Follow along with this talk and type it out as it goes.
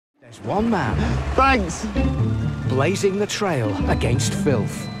There's one man. Thanks. Blazing the trail against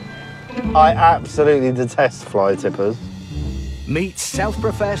filth. I absolutely detest fly tippers. Meet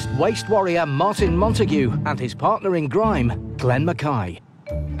self-professed waste warrior Martin Montague and his partner in grime, Glenn Mackay.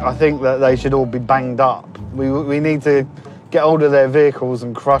 I think that they should all be banged up. We need to get hold of their vehicles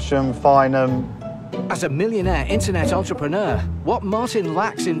and crush them, fine them. As a millionaire internet entrepreneur, what Martin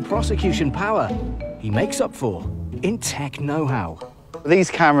lacks in prosecution power, he makes up for in tech know-how.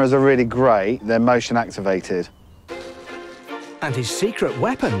 These cameras are really great. They're motion activated. And his secret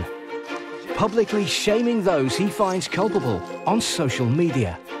weapon, publicly shaming those he finds culpable on social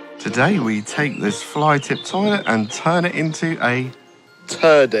media. Today we take this fly tip toilet and turn it into a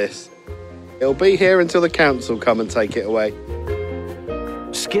TURDIS. It'll be here until the council come and take it away.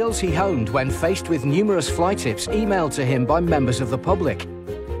 Skills he honed when faced with numerous fly tips emailed to him by members of the public,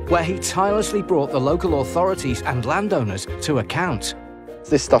 where he tirelessly brought the local authorities and landowners to account.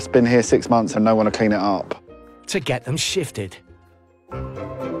 This stuff's been here 6 months and no one to clean it up. To get them shifted.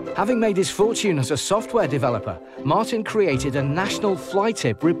 Having made his fortune as a software developer, Martin created a national fly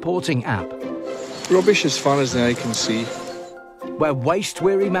tip reporting app. Rubbish as far as the eye can see. Where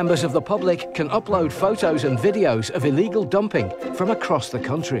waste-weary members of the public can upload photos and videos of illegal dumping from across the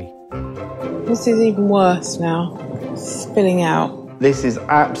country. This is even worse now. Spilling out. This is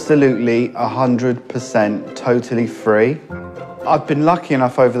absolutely 100% totally free. I've been lucky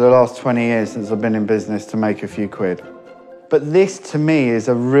enough over the last 20 years since I've been in business to make a few quid. But this, to me, is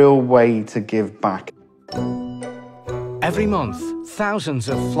a real way to give back. Every month, thousands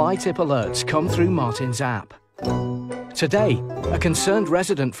of fly tip alerts come through Martin's app. Today, a concerned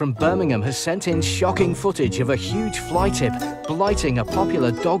resident from Birmingham has sent in shocking footage of a huge fly tip blighting a popular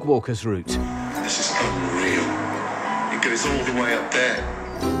dog walker's route. This is unreal. It goes all the way up there.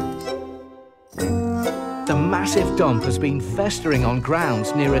 The massive dump has been festering on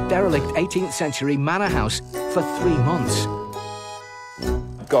grounds near a derelict 18th century manor house for 3 months.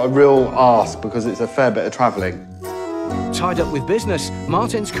 I've got a real arse because it's a fair bit of travelling. Tied up with business,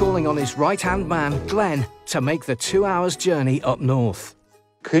 Martin's calling on his right-hand man, Glenn, to make the 2 hours journey up north.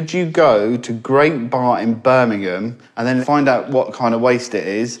 Could you go to Great Bar in Birmingham and then find out what kind of waste it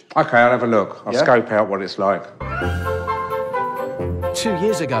is? OK, I'll have a look. I'll scope out what it's like. 2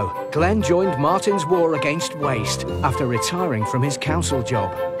 years ago, Glenn joined Martin's war against waste after retiring from his council job.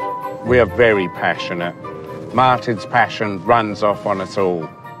 We are very passionate. Martin's passion runs off on us all.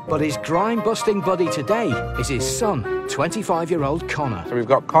 But his grime-busting buddy today is his son, 25-year-old Connor. So we've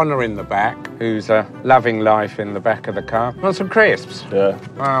got Connor in the back, who's loving life in the back of the car. Want some crisps? Yeah.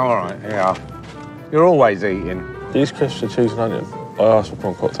 Oh, all right, yeah. You're always eating. These crisps are cheese and onion. I asked for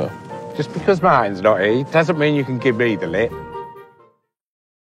prawn cocktail. Just because Martin's not eating doesn't mean you can give me the lip.